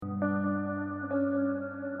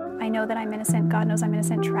I know that I'm innocent. God knows I'm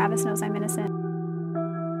innocent. Travis knows I'm innocent.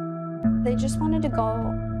 They just wanted to go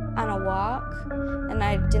on a walk, and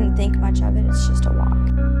I didn't think much of it. It's just a walk.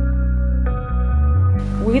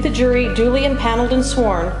 We, the jury, duly impaneled and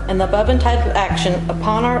sworn, in the above entitled action,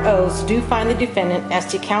 upon our oaths, do find the defendant as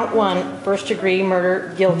to count 1, first-degree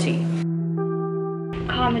murder, guilty.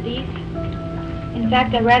 Comedies. In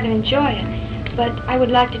fact, I rather enjoy it, but I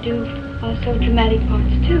would like to do also dramatic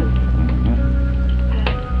parts too.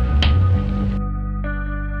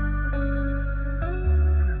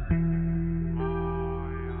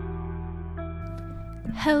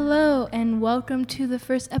 Hello and welcome to the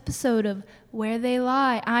first episode of Where They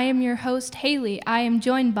Lie. I am your host, Haley. I am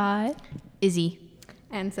joined by Izzy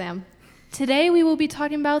and Sam. Today we will be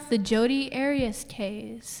talking about the Jodi Arias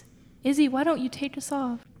case. Izzy, why don't you take us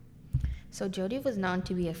off? So Jodi was known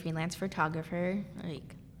to be a freelance photographer.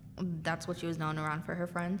 That's what she was known around for her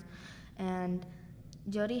friends. And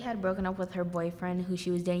Jodi had broken up with her boyfriend, who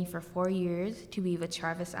she was dating for 4 years, to be with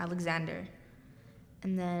Travis Alexander.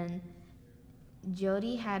 And then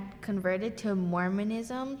Jodi had converted to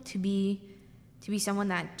Mormonism to be someone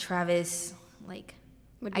that Travis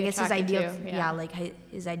would I guess his ideal to,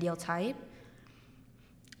 his ideal type.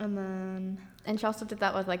 And she also did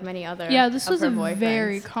that with many other this of was her a boyfriends.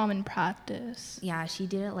 very common practice. Yeah, she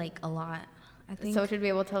did it a lot, I think. So she'd be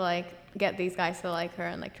able to get these guys to like her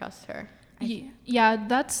and trust her. Yeah,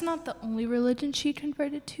 that's not the only religion she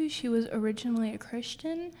converted to. She was originally a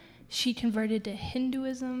Christian. She converted to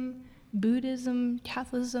Hinduism, Buddhism,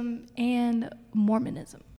 Catholicism, and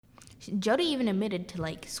Mormonism. Jodi even admitted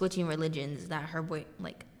to switching religions that her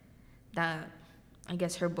that I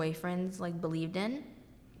guess her boyfriends believed in.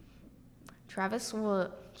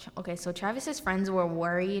 So Travis's friends were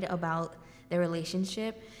worried about their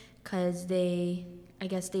relationship because they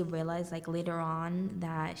realized later on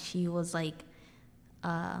that she was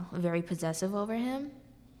very possessive over him,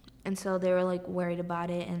 and so they were worried about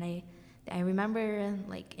it. And I remember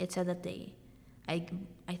it said that I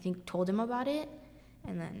think told him about it,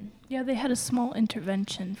 and then they had a small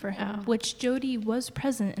intervention for him, which Jodi was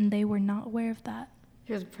present, and they were not aware of that.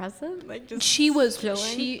 She was present? She was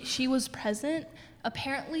chilling? she was present.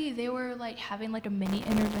 Apparently they were having a mini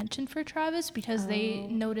intervention for Travis because they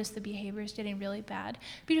noticed the behavior is getting really bad.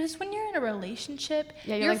 Because when you're in a relationship,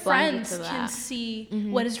 your friends can see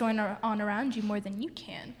what is going on around you more than you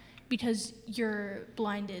can because you're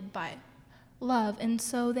blinded by love. And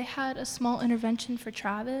so they had a small intervention for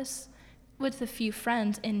Travis with a few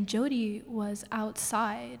friends, and Jodi was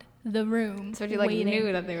outside the room. So she waiting.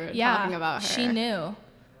 knew that they were talking about her. She knew,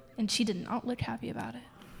 and she did not look happy about it.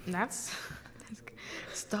 That's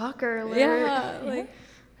stalker alert. Yeah,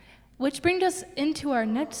 Which brings us into our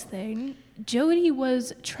next thing. Jodi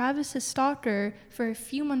was Travis's stalker for a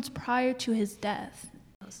few months prior to his death.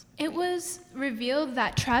 It was revealed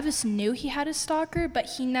that Travis knew he had a stalker, but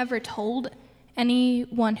he never told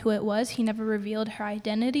anyone who it was. He never revealed her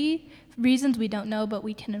identity. Reasons we don't know, but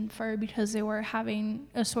we can infer because they were having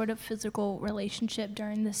a sort of physical relationship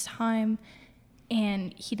during this time,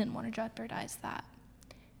 and he didn't want to jeopardize that.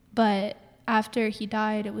 But after he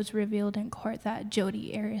died, it was revealed in court that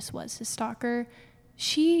Jodi Arias was his stalker.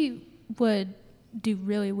 She would do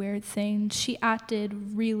really weird things.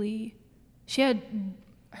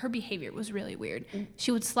 Her behavior was really weird.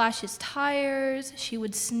 She would slash his tires. She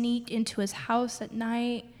would sneak into his house at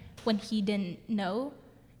night when he didn't know.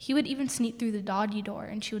 He would even sneak through the doggy door,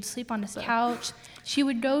 and she would sleep on his couch. She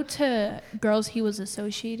would go to girls he was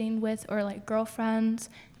associating with or girlfriends,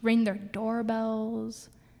 ring their doorbells.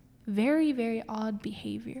 Very, very odd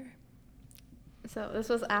behavior. So this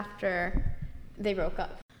was after they broke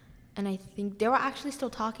up. And I think they were actually still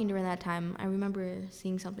talking during that time. I remember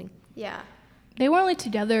seeing something. Yeah. They were only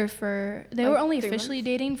together they were only 3 officially months?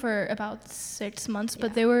 dating for about 6 months,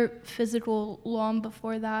 but Yeah. they were physical long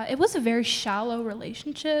before that. It was a very shallow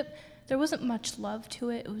relationship. There wasn't much love to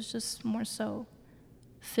it. It was just more so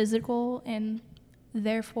physical, and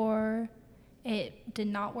therefore it did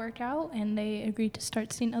not work out, and they agreed to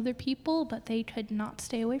start seeing other people, but they could not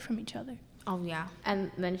stay away from each other. Oh, yeah. And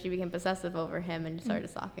then she became possessive over him and started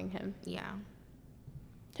stalking him. Yeah.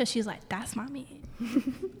 Because she's like, that's not me.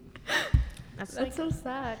 That's so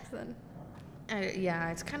sad, then.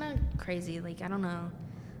 Yeah, it's kind of crazy. I don't know.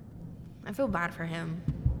 I feel bad for him.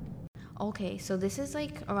 Okay, so this is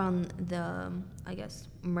around the, I guess,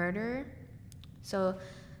 murder. So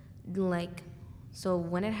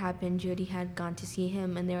when it happened, Jodi had gone to see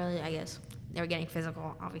him, and they were getting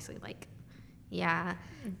physical, obviously. Yeah.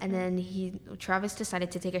 Okay. And then Travis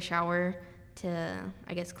decided to take a shower to,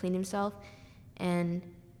 I guess, clean himself. And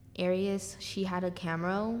Arias, she had a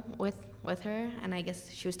camera with her, and I guess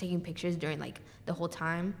she was taking pictures during like the whole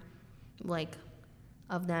time, like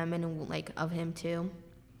of them and like of him too.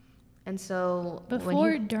 And so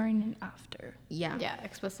Before, during, and after. Yeah,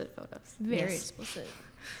 explicit photos. Very Yes. explicit.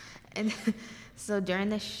 And so during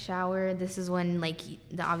the shower, this is when like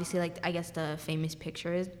obviously like I guess the famous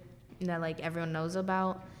pictures that like everyone knows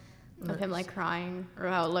about Of him like crying, or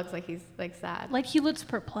how it looks like he's like sad. Like he looks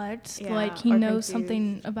perplexed. Yeah, Like he or knows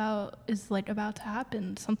confused. something is like about to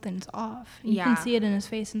happen. Something's off. And you Yeah. can see it in his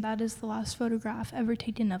face, and that is the last photograph ever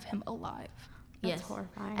taken of him alive. That's yes,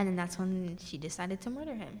 horrifying. and then that's when she decided to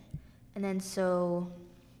murder him. And then so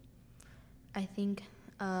I think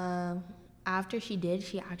after she did,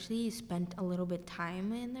 she actually spent a little bit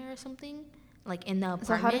time in there or something, like in the apartment.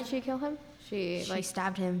 So how did she kill him? She She like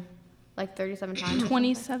stabbed him. like 37 times. or something?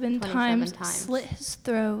 27 times, slit his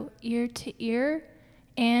throat ear to ear,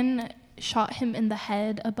 and shot him in the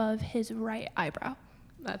head above his right eyebrow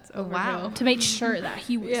That's Oh, overkill. wow. to make sure that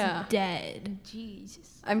he was Yeah. dead.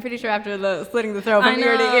 Jesus. I'm pretty sure after the slitting the throat from I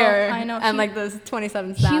ear to know, ear, I know. and He- like those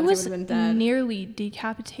 27 stabs, He he would was have been dead. nearly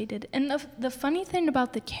decapitated. And the funny thing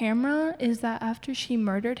about the camera is that after she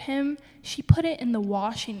murdered him, she put it in the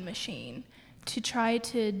washing machine to try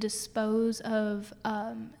to dispose of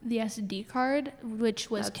the SD card,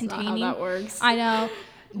 which was That's containing. not how that works. I know.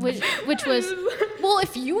 Which was, well,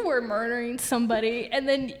 if you were murdering somebody and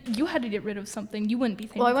then you had to get rid of something, you wouldn't be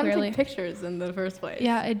thinking Well, I wanted to clearly. take pictures in the first place.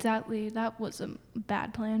 Yeah, exactly. That was a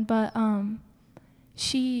bad plan. But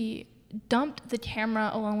she dumped the camera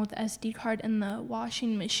along with the SD card in the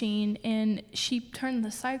washing machine, and she turned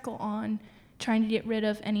the cycle on, trying to get rid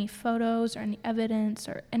of any photos or any evidence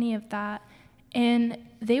or any of that. And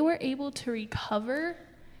they were able to recover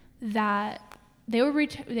that. They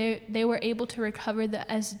were able to recover the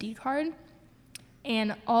SD card,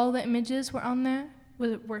 and all the images were on there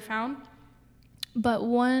were found. But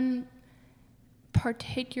one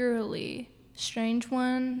particularly strange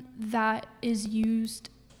one that is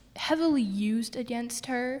heavily used against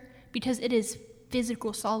her because it is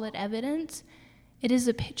physical solid evidence. It is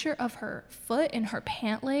a picture of her foot and her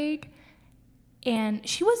pant leg, and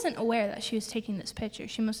she wasn't aware that she was taking this picture.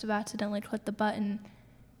 She must have accidentally clicked the button.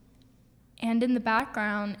 And in the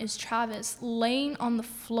background is Travis laying on the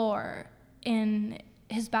floor, and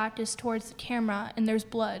his back is towards the camera, and there's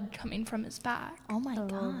blood coming from his back. Oh my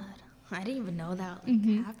God. I didn't even know that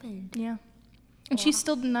happened. Yeah. And she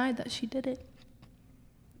still denied that she did it.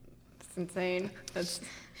 It's insane. That's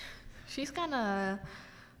She's kind of.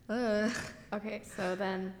 okay. So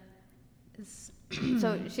then,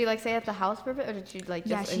 so she like stayed at the house for a bit, or did she like?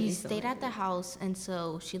 Yeah, Just she instantly stayed at the leave? house, and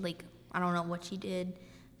so she like I don't know what she did.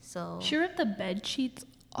 So She ripped the bed sheets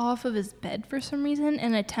off of his bed for some reason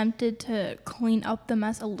and attempted to clean up the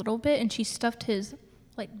mess a little bit, and she stuffed his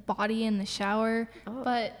like body in the shower. Oh.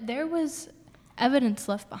 But there was evidence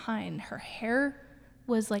left behind. Her hair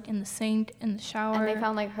was like in the sink, in the shower. And they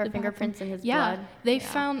found like her the bathroom. fingerprints in his Yeah, blood. they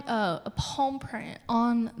found a palm print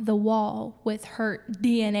on the wall with her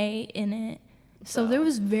DNA in it. So there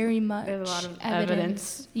was very much There's a lot of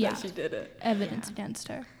evidence Yeah, that she did it. evidence against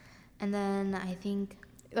her. and then I think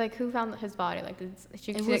Like who found his body? Like did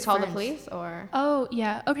she It did was call the friends. police or? Oh,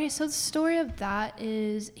 yeah. Okay, so the story of that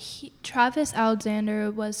is Travis Alexander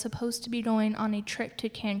was supposed to be going on a trip to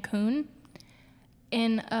Cancun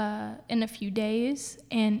in a few days,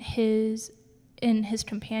 and his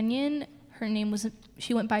companion, her name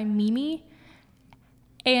she went by Mimi,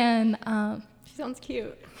 and She sounds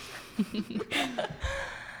cute.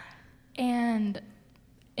 and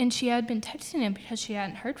she had been texting him because she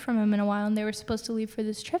hadn't heard from him in a while, and they were supposed to leave for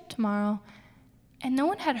this trip tomorrow. And no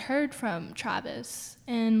one had heard from Travis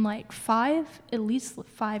in like at least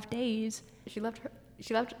 5 days. She left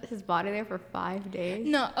his body there for 5 days.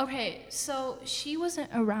 No, okay, so she wasn't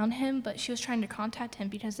around him, but she was trying to contact him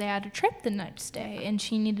because they had a trip the next day, and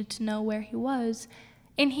she needed to know where he was.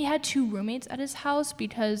 And he had 2 roommates at his house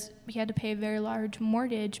because he had to pay a very large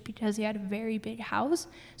mortgage because he had a very big house,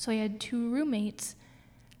 so he had 2 roommates.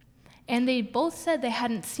 And they both said they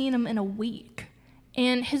hadn't seen him in a week.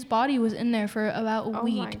 And his body was in there for about a Oh my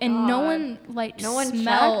week, and no God. one No one checked,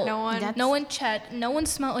 smelled. no one- That's- No one checked. No one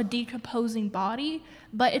smelled a decomposing body.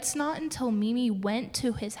 But it's not until Mimi went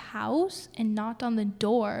to his house and knocked on the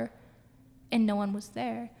door, and no one was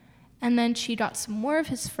there. And then she got some more of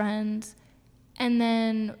his friends, and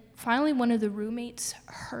then finally one of the roommates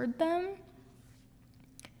heard them.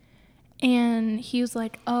 And he was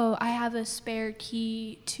like, "Oh, I have a spare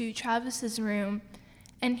key to Travis's room."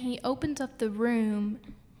 And he opens up the room,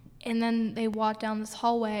 and then they walk down this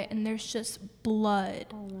hallway, and there's just blood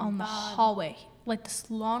on the hallway. like this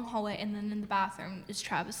long hallway, and then in the bathroom is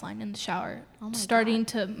Travis lying in the shower, Oh my starting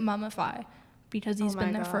to mummify because he's Oh my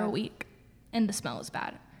been there for a God. week, and the smell is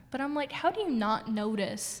bad. But I'm like, how do you not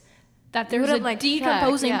notice that there's would've, a like,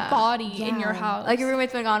 decomposing checked, yeah. body in your Yeah. house? Like your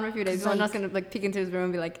roommate's been gone for a few days. Cause, Someone's like- not gonna like peek into his room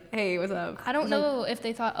and be like, "Hey, what's up?" I don't know if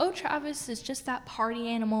they thought, oh, Travis is just that party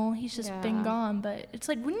animal. He's just been Yeah. gone. But it's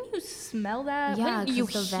like, wouldn't you smell that? Yeah, wouldn't you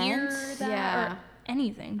 'cause the hear vents. that? Yeah. Or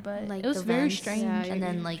anything. But Like it was the very vents. strange. Yeah, And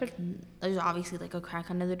then like should- there's obviously like a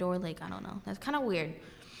crack under the door. Like I don't know. That's kind of weird.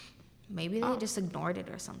 Maybe they just ignored it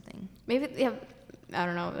or something. Maybe yeah, I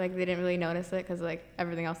don't know. Like they didn't really notice it because like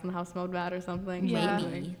everything else in the house smelled bad or something. Yeah,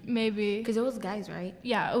 Maybe. maybe. Because it was guys, right?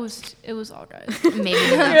 Yeah, it was all guys. Maybe.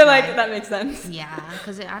 that's You're like why. that makes sense. Yeah,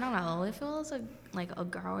 because I don't know. If it was like a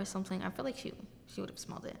girl or something, I feel like she would have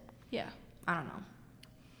smelled it. Yeah. I don't know.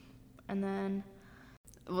 And then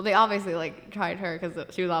Well, they obviously like tried her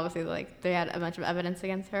because she was obviously like they had a bunch of evidence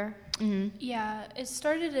against her. Yeah, it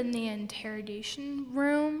started in the interrogation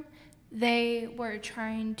room. They were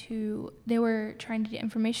trying to get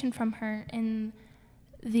information from her, and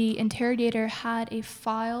the interrogator had a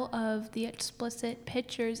file of the explicit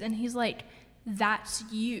pictures, and he's like, "That's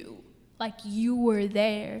you. Like you were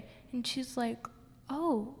there." And she's like,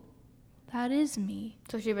 "Oh, that is me."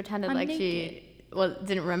 So she pretended I'm like she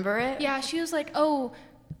didn't remember it. Yeah, she was like, "Oh,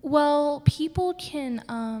 well, people can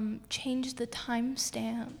change the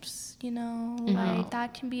timestamps, you know, like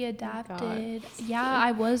that can be adapted." Yeah,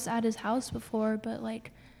 I was at his house before, but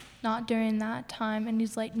like not during that time. And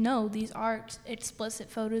he's like, "No, these are explicit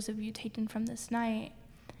photos of you taken from this night."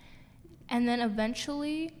 And then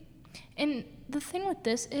eventually, and the thing with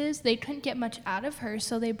this is they couldn't get much out of her,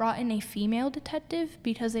 so they brought in a female detective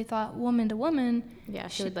because they thought woman to woman. Yeah,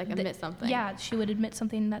 she would like admit something. Yeah, she would admit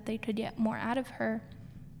something that they could get more out of her.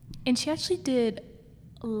 And she actually did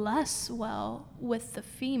less well with the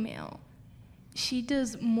female. She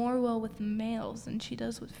does more well with males than she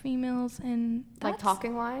does with females, and Like that's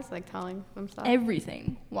talking wise, like telling them stuff.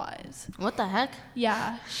 everything wise. what the heck?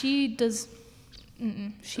 Yeah, she does.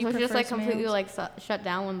 She So she just like prefers completely males. like shut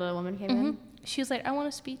down when the woman came in. She was like, "I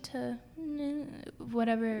want to speak to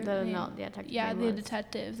whatever." The name- male detective Yeah, name the was.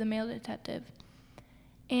 detective, the male detective.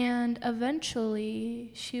 And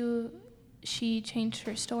eventually, she changed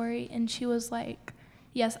her story, and she was like,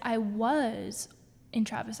 "Yes, I was in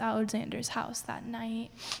Travis Alexander's house that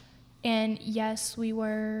night, and yes, we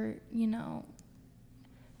were, you know,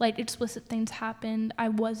 like explicit things happened. I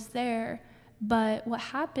was there." But what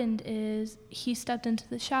happened is he stepped into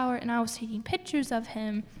the shower and I was taking pictures of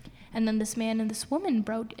him. And then this man and this woman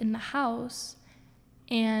broke in the house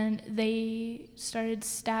and they started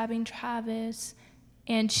stabbing Travis.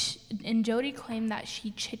 And Jody claimed that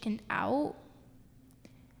she chickened out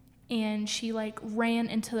and she like ran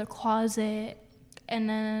into the closet. And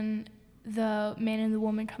then the man and the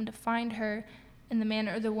woman come to find her, and the man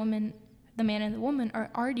and the woman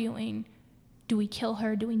are arguing. Do we kill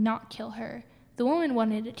her? Do we not kill her? The woman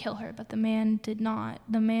wanted to kill her, but the man did not.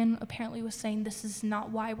 The man apparently was saying, "This is not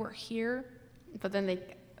why we're here." But then they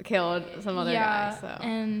killed some other guy. So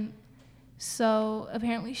And so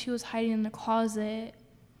apparently she was hiding in the closet,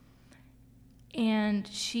 and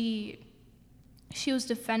she was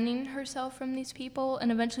defending herself from these people,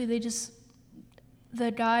 and eventually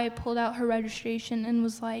the guy pulled out her registration and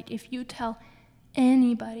was like, "If you tell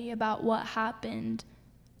anybody about what happened,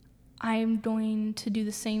 I'm going to do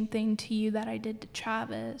the same thing to you that I did to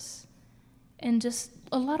Travis." And just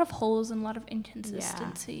a lot of holes and a lot of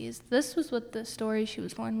inconsistencies. This was what the story she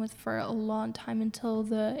was going with for a long time until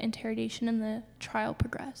the interrogation and the trial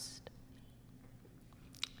progressed.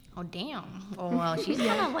 Oh damn. Oh well, she's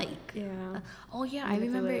kind of like. yeah. Oh yeah, I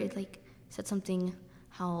remember it like said something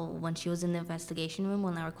how when she was in the investigation room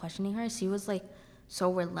when they were questioning her, she was like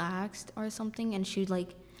so relaxed or something, and she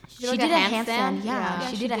like she like did a a handstand? handstand. Yeah. Yeah,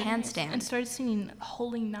 she did a handstand. And started singing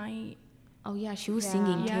Holy Night. Oh yeah, she was Yeah.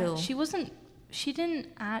 singing Yeah, too. she didn't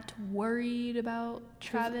act worried about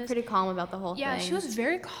Travis. Pretty calm about the whole thing. Yeah, she was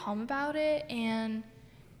very calm about it, and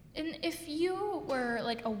if you were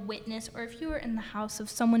like a witness or if you were in the house of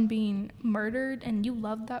someone being murdered and you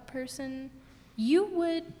loved that person, you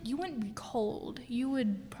wouldn't be cold. You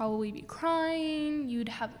would probably be crying, you'd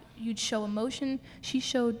show emotion. She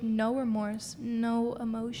showed no remorse, no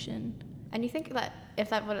emotion. And you think that if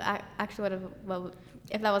that would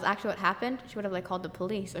if that was actually what happened, she would have like called the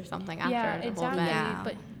police or something after Yeah, the exactly. whole thing. Yeah.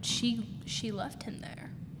 But she left him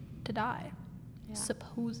there to die,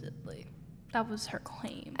 supposedly. That was her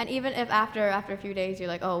claim. And even if after a few days you're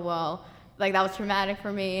like, oh well, like that was traumatic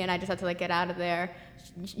for me, and I just had to like get out of there,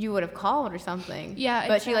 you would have called or something. Yeah,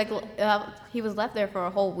 But she like he was left there for a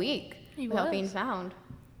whole week He without was. being found.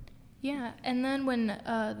 Yeah, and then when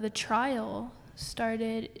the trial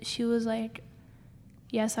started, she was like,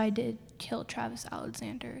 yes, I did kill Travis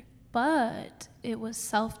Alexander, but it was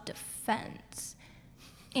self-defense.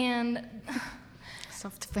 And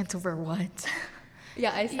Self-defense over what?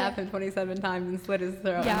 Yeah, I stabbed him 27 times and slit his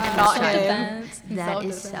throat. yeah, Not him. self-defense. That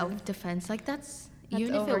is Self-defense. self-defense. Like that's That's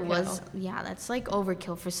even if it was, overkill. yeah, that's like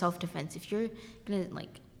overkill for self-defense. If you're gonna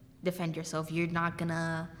like defend yourself, you're not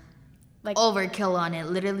gonna Like, overkill on it.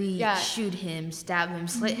 Literally Yeah. shoot him, stab him,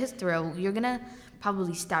 slit his throat. You're gonna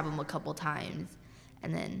probably stab him a couple times,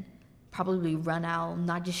 and then probably run out,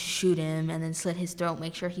 not just shoot him and then slit his throat,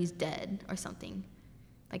 make sure he's dead or something.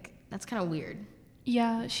 Like that's kind of weird.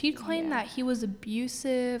 Yeah, she claimed that he was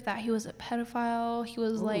abusive, that he was a pedophile, he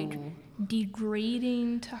was like Ooh.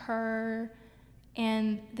 degrading to her,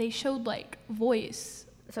 and they showed like voice.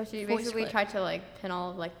 so she voice basically clip. tried to like pin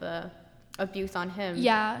all of like the abuse on him.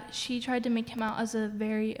 Yeah, she tried to make him out as a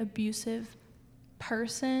very abusive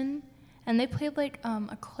person, and they played like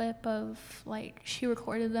a clip of like she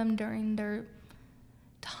recorded them during their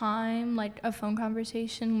time, like a phone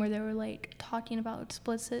conversation where they were like talking about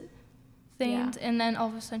explicit things, and then all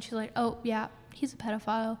of a sudden she's like, oh yeah, he's a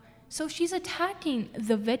pedophile. So she's attacking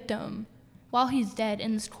the victim while he's dead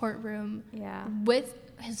in this courtroom Yeah. with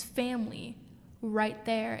his family right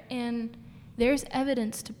there, and there's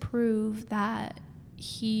evidence to prove that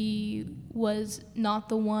he was not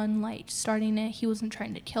the one like starting it. He wasn't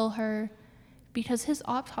trying to kill her, because his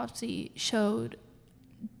autopsy showed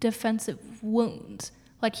defensive wounds,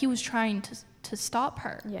 like he was trying to stop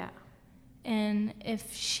her. Yeah. And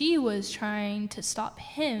if she was trying to stop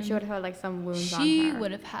him, She would have had like some wounds on she her. would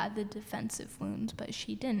have had the defensive wounds, but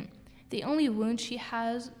she didn't. The only wound she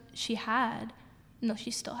still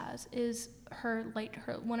has, is her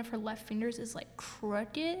one of her left fingers is like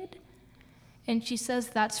crooked, and she says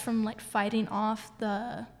that's from like fighting off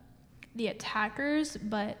the attackers,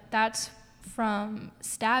 but that's from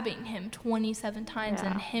stabbing him 27 times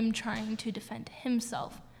Yeah. and him trying to defend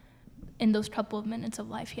himself in those couple of minutes of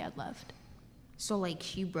life he had left. So like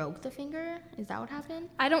she broke the finger? Is that what happened?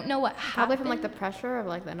 I don't know what Probably happened. from like the pressure of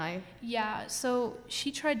like the knife. Yeah, so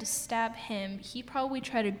she tried to stab him. He probably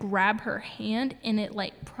tried to grab her hand, and it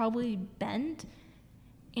like probably bent.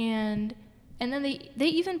 And then they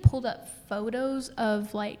even pulled up photos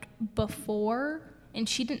of like before, and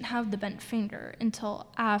she didn't have the bent finger until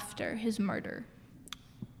after his murder.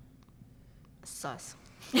 Sus.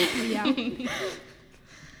 Yeah.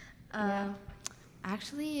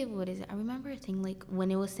 Actually, what is it? I remember a thing like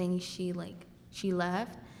when it was saying she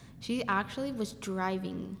left. She actually was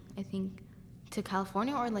driving, I think, to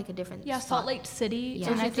California or like a different Yeah, spot. Salt Lake City, Yeah.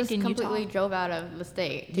 So and she I think just in completely Utah. drove out of the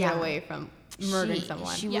state to get Yeah. away from murdering she,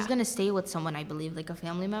 someone. She Yeah. was gonna stay with someone, I believe, like a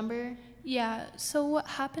family member. Yeah, so what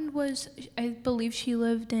happened was, I believe she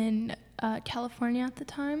lived in California at the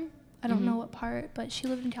time. I don't know what part, but she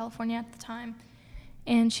lived in California at the time.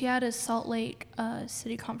 And she had a Salt Lake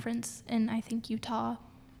City conference in, I think, Utah.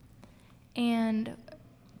 And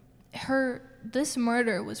this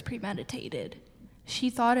murder was premeditated. She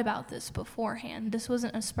thought about this beforehand. This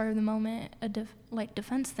wasn't a spur of the moment,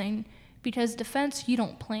 defense thing, because defense, you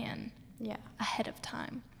don't plan Yeah. ahead of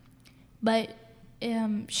time. But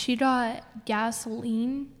she got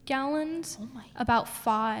gasoline gallons, about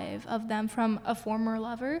 5 of them from a former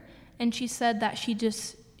lover, and she said that she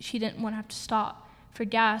didn't want to have to stop for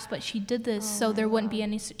gas, but she did this so there wouldn't be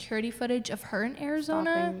any security footage of her in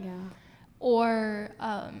Arizona, Stopping, yeah.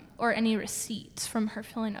 or any receipts from her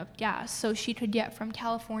filling up gas, so she could get from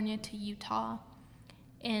California to Utah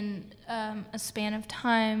in a span of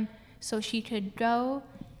time, so she could go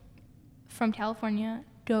from California,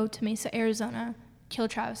 go to Mesa, Arizona, kill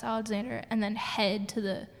Travis Alexander, and then head to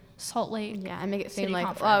the Salt Lake. Yeah, and make it seem City like,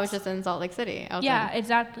 conference. oh, I was just in Salt Lake City. Yeah,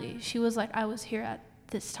 exactly. She was like, I was here at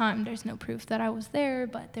this time. There's no proof that I was there,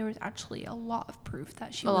 but there was actually a lot of proof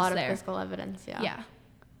that she a was lot there. of physical evidence. Yeah. Yeah.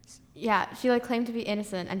 Yeah, she like claimed to be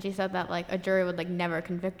innocent, and she said that like a jury would like never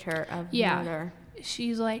convict her of murder.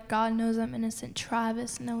 She's like, God knows I'm innocent.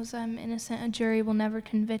 Travis knows I'm innocent. A jury will never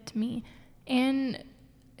convict me. And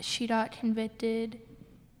she got convicted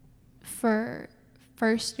for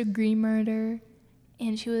first-degree murder,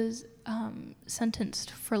 and she was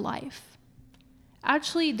sentenced for life.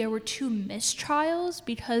 Actually, there were 2 mistrials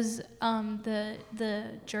because the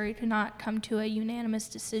jury could not come to a unanimous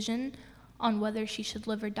decision on whether she should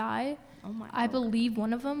live or die. Oh my I God. believe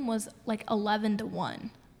one of them was like 11-1.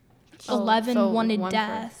 Oh, 11 so wanted one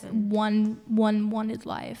death, person. one wanted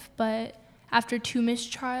life. But after 2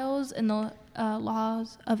 mistrials in the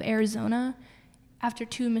laws of Arizona, after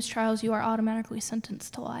 2 mistrials, you are automatically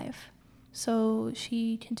sentenced to life. So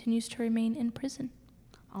she continues to remain in prison.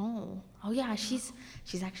 Oh yeah, she's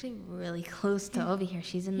actually really close to over here.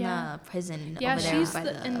 She's in Yeah. the prison Yeah, over there she's by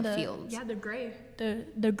in the fields. Yeah,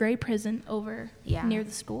 the gray prison over near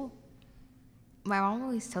the school. My mom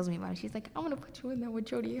always tells me about it. She's like, I'm gonna put you in there with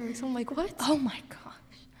Jodi Arias. I'm like, what? Oh my gosh.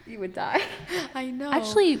 You would die. I know.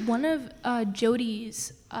 Actually, one of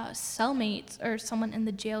Jodi's cellmates or someone in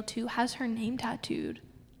the jail too has her name tattooed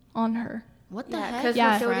on her. what the Yeah, heck? because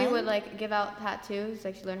Yeah. Jodi would like give out tattoos.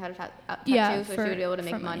 Like she learned how to tattoo, Yeah, so she would be able to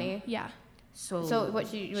make for money. Yeah. So what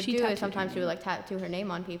she would She do tattooed is sometimes her she would like tattoo her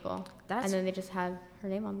name on people, That's- and then they just have her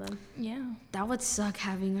name on them. Yeah. that would suck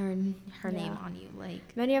having her name Yeah. on you. Like,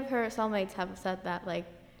 Many of her cellmates have said that like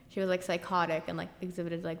she was like psychotic and like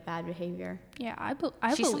exhibited like bad behavior. Yeah, I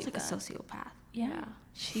she sounds believe like that. a sociopath. Yeah.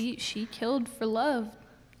 She killed for love.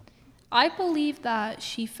 I believe that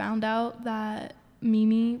she found out that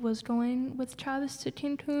Mimi was going with Travis to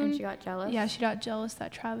Cancun. And she got jealous. Yeah, she got jealous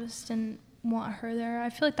that Travis didn't want her there. I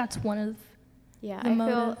feel like that's one of Yeah, the I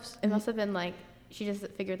motives. feel it must have been like she just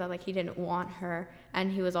figured that like he didn't want her,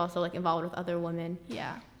 and he was also like involved with other women.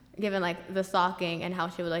 yeah. Given like the stalking and how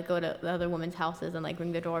she would like go to the other women's houses and like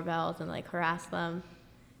ring the doorbells and like harass them.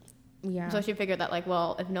 Yeah. So she figured that like,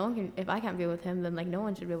 well, if I can't be with him, then like no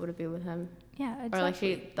one should be able to be with him. Yeah, exactly. Or like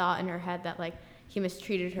she thought in her head that like he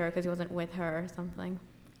mistreated her because he wasn't with her or something.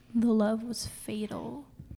 The love was fatal.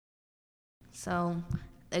 So,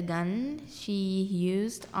 the gun she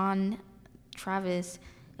used on Travis,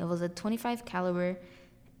 it was a .25 caliber,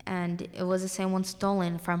 and it was the same one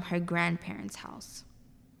stolen from her grandparents' house.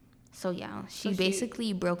 So yeah, she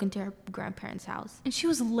basically broke into her grandparents' house. And she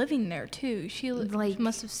was living there too. She Like-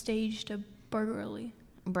 must have staged a burglary.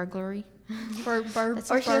 Burglary. Or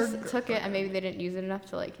she just took it and maybe they didn't use it enough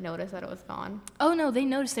to like notice that it was gone. Oh no, they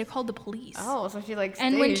noticed. They called the police. Oh, so she like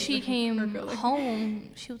And when staged she the came burglary. home,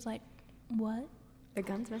 she was like, "What?" The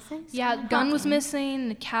gun's missing? Yeah, gun was missing.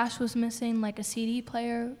 The cash was missing. Like a CD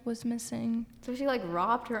player was missing. So she like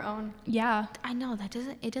robbed her own. Yeah, I know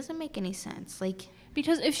it doesn't make any sense. Like,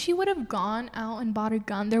 because if she would have gone out and bought a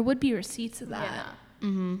gun, there would be receipts of that.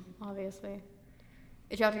 Yeah. Obviously.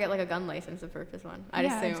 You have to get like a gun license to purchase one. I'd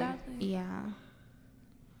Yeah, assume. exactly. yeah.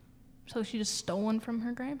 So she just stole one from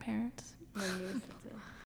her grandparents.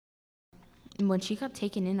 And when she got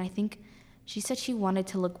taken in, I think she said she wanted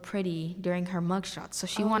to look pretty during her mugshot, so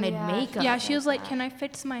she wanted makeup. Yeah, she was like, "Can I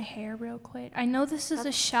fix my hair real quick?" I know this is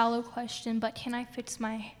a shallow question, but can I fix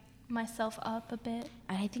myself up a bit?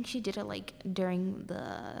 And I think she did it like during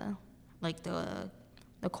the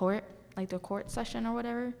court session or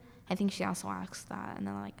whatever. I think she also asked that, and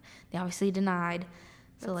then like they obviously denied.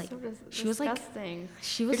 So like she was like disgusting.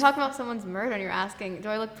 she was You're talking about someone's murder and you're asking, do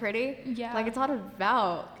I look pretty? Yeah. Like it's not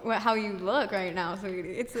about how you look right now,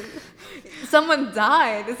 sweetie. Someone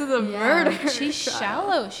died. This is a murder. She's trial.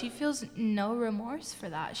 shallow. She feels no remorse for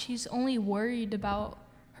that. She's only worried about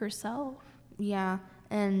herself. yeah.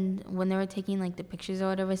 And when they were taking like the pictures or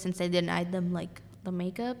whatever, since they denied them like the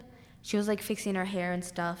makeup, she was like fixing her hair and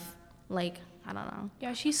stuff. Like I don't know.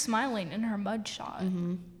 Yeah, she's smiling in her mud shot.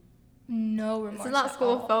 No remorse. This is not at school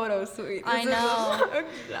all. photos, sweet. I know.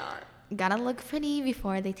 Gotta look pretty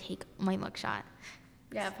before they take my mugshot.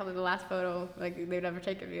 Yeah, probably the last photo like they'd ever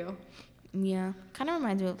take of you. Yeah, kind of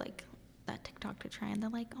reminds me of like that TikTok to try, and they're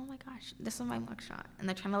like, "Oh my gosh, this is my mugshot," and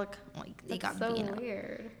they're trying to look like they That's got so beaten up.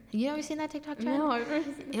 weird. You ever seen that TikTok trend? No, I've never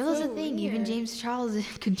seen It was a thing. Even James Charles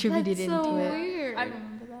contributed That's into so it. weird. I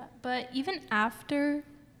remember that. But even after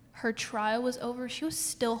her trial was over, she was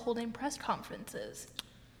still holding press conferences.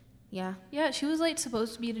 Yeah. Yeah, she was like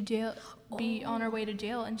supposed to be on her way to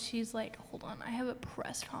jail, and she's like, "Hold on, I have a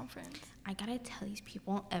press conference." I gotta tell these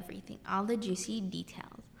people everything, all the juicy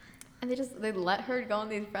details. And they let her go on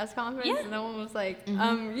these press conferences, Yeah. and no one was like, you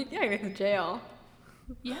gotta go to jail.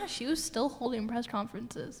 Yeah, she was still holding press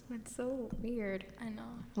conferences. It's so weird. I know.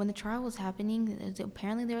 When the trial was happening,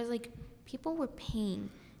 apparently there was like people were paying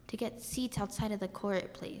to get seats outside of the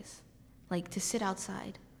court place, like to sit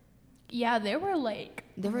outside. Yeah, there were like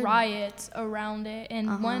riots around it,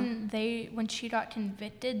 and when she got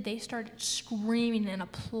convicted, they started screaming and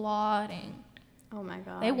applauding. Oh my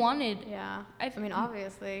god. They wanted. Yeah. I I mean,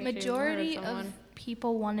 obviously. Majority she murdered of someone.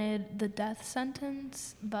 people wanted the death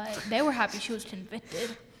sentence, but they were happy she was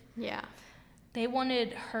convicted. Yeah. They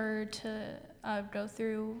wanted her to go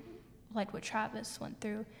through like what Travis went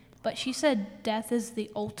through, but she said death is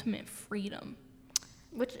the ultimate freedom.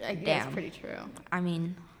 Which I guess Damn. is pretty true. I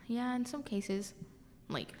mean, yeah, in some cases,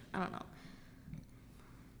 like I don't know.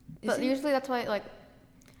 But usually that's why, like,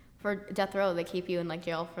 for death row, they keep you in like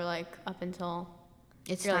jail for like up until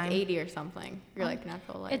It's you're time. like 80 or something. You're like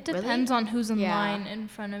natural life. It depends on who's in Yeah. line in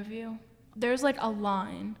front of you. there's like a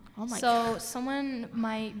line. Oh my So someone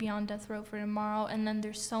might be on death row for tomorrow, and then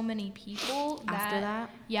there's so many people After that?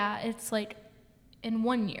 Yeah, it's like in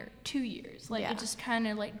 1 year, 2 years. Like Yeah. it just kind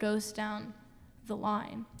of like goes down the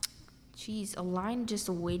line. Jeez, a line just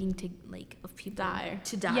waiting to, like, of people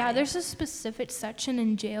to die. Yeah, there's a specific section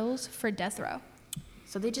in jails for death row.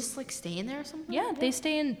 So they just, like, stay in there or something? Yeah, they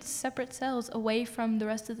stay in separate cells away from the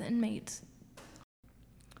rest of the inmates.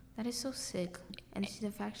 That is so sick. And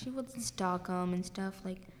the fact she would stalk him and stuff,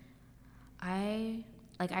 like, I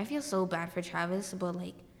feel so bad for Travis, but,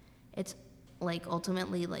 like, it's, like,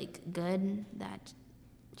 ultimately, like, good that,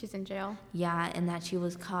 She's in jail. yeah, and that she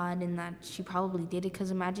was caught and that she probably did it,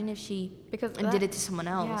 because imagine if she Because did it to someone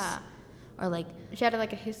else. Yeah. Or, like, She had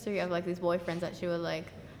like a history of like these boyfriends that she would like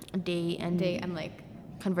date and like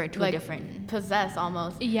convert to like a different... possess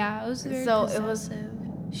almost. Yeah, it was very So it was- possessive.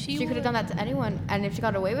 She could have done that to anyone, and if she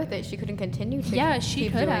got away with it, she couldn't continue to. Yeah, she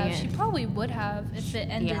keep could doing have. it. She probably would have if it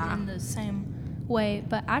ended Yeah. in the same way.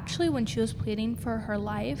 But actually, when she was pleading for her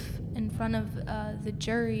life in front of the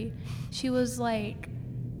jury, she was like,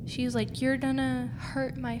 "You're gonna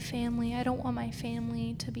hurt my family. I don't want my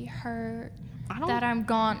family to be hurt. That I'm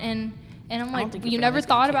gone." And I'm don't like, think your you never family's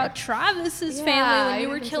gonna thought about Travis's Yeah, family when you you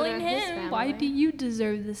were didn't killing consider his him. Why family. do you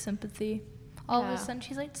deserve the sympathy? All of Yeah. a sudden,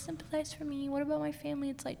 she's like, sympathize for me. What about my family?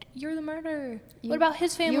 It's like, you're the murderer. You- What about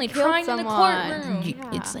his family killed crying in the someone. courtroom?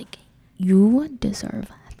 Yeah. It's like, you deserve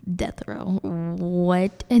death row.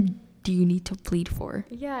 What do you need to plead for?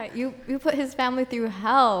 Yeah, you put his family through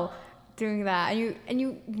hell doing that, and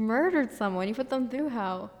you murdered someone. You put them through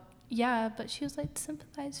hell. Yeah, but she was like,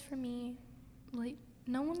 sympathize for me. Like,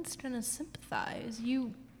 no one's gonna sympathize.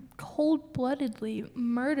 You cold-bloodedly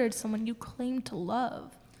murdered someone you claimed to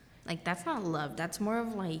love. Like, that's not love. That's more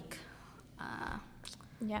of, like,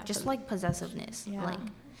 Yeah, just, like, possessiveness. Yeah. Like,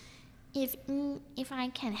 if I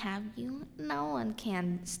can have you, no one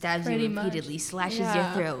can. Stabs Pretty you much. repeatedly, slashes Yeah.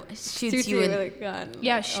 your throat, shoots shoots you you in. with a gun.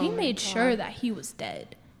 Yeah, she Oh my made sure God. that he was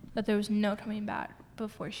dead, that there was no coming back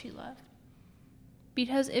before she left.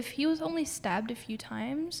 Because if he was only stabbed a few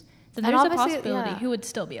times, then And there's a obviously, possibility yeah. he would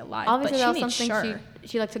still be alive. Obviously, but that she was made something sure.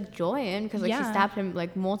 she like took joy in because like she Yeah. stabbed him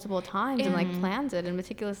like multiple times and like planned it and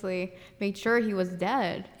meticulously made sure he was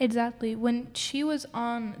dead. Exactly. When she was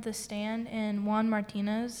on the stand and Juan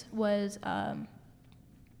Martinez was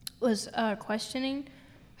questioning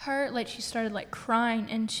her, like she started like crying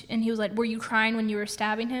and he was like, "Were you crying when you were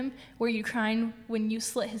stabbing him? Were you crying when you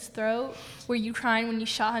slit his throat? Were you crying when you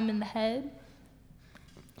shot him in the head?"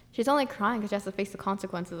 She's only crying because she has to face the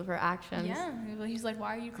consequences of her actions. Yeah. He's like,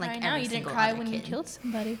 "Why are you Like crying now? every You didn't single cry other when you kid. killed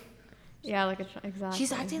somebody." Yeah, like exactly.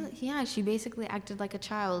 She's acting, yeah, she basically acted like a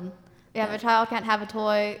child. Yeah, if a child can't have a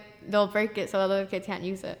toy, they'll break it so other kids can't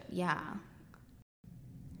use it. Yeah.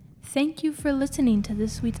 Thank you for listening to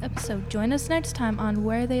this week's episode. Join us next time on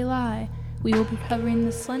Where They Lie. We will be covering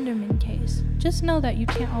the Slenderman case. Just know that you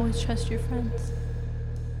can't always trust your friends.